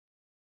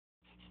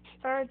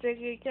Alright,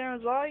 Jakey,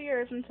 camera's all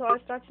yours until I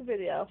start the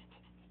video.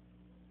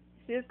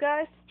 See this,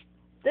 guys?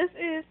 This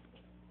is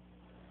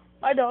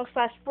my dog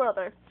slash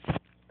brother.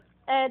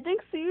 And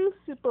thanks to you,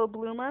 Super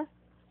Bloomer,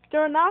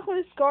 you're not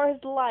going to scar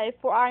his life,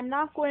 for I'm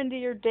not going to do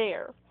your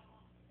dare.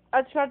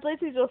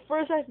 Congratulations, you're the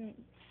first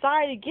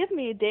society to give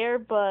me a dare,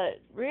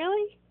 but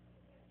really?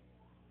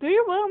 Do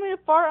you really want me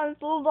to fart on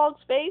this little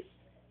dog's face?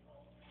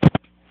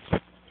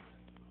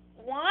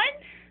 One?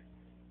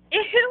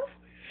 Ew!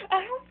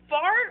 I don't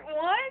fart,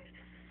 one?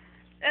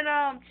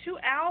 And, two,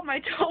 ow, my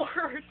toe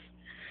hurts.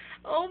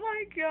 Oh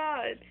my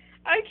god.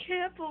 I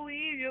can't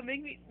believe you'll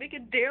make a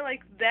dare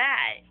like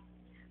that.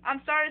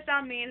 I'm sorry to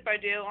sound mean if I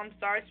do. I'm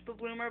sorry, Super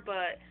Bloomer,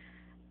 but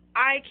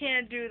I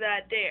can't do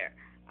that dare.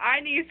 I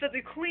need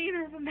something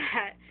cleaner than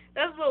that.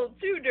 That's a little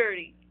too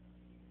dirty.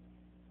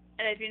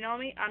 And if you know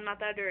me, I'm not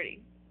that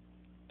dirty.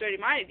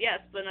 Dirty-minded, yes,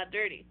 but not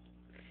dirty.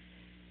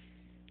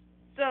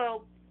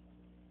 So,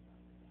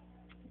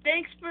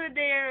 thanks for the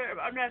dare.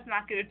 I'm just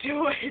not gonna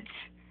do it.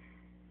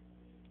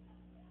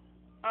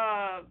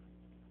 Uh,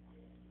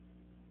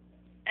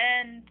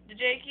 and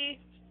Jakey,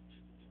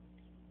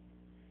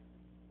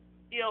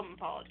 you owe him an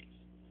apology.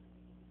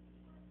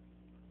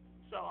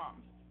 So,